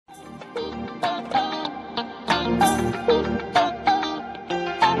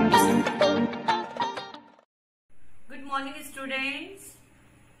students,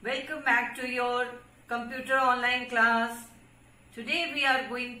 welcome back to your computer online class. Today we are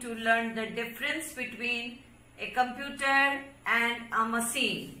going to learn the difference between a computer and a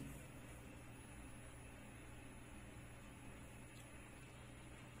machine.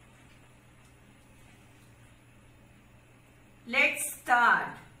 Let's start.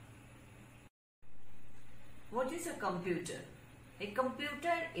 What is a computer? A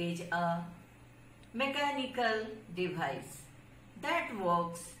computer is a mechanical device that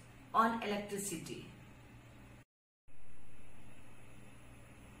works on electricity.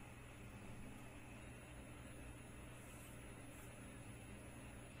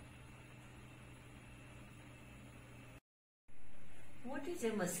 What is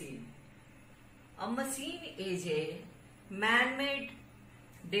a machine? A machine is a man-made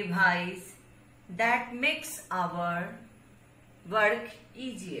device that makes our work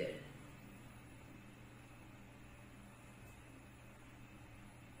easier.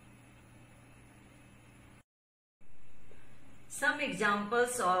 Some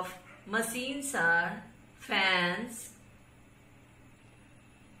examples of machines are fans,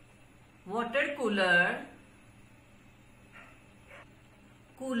 water cooler,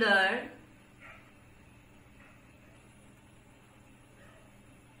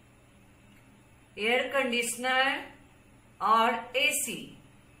 air conditioner or AC,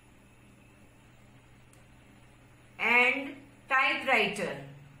 and typewriter.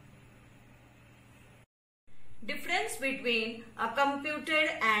 Difference between a computer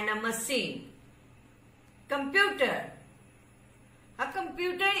and a machine. Computer. A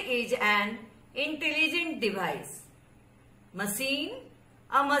computer is an intelligent device. Machine.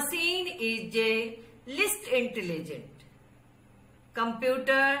 A machine is a least intelligent.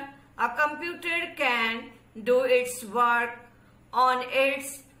 Computer. A computer can do its work on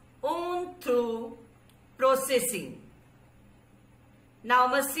its own through processing. Now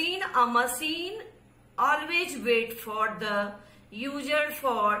machine. A machine always wait for the user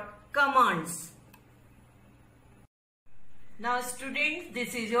for commands. Now students,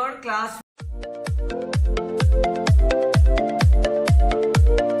 this is your class.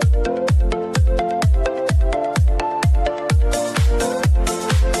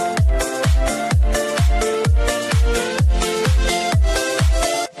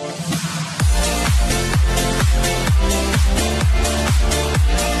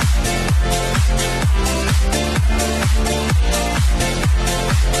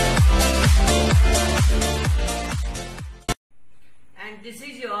 And this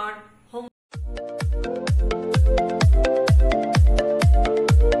is your home.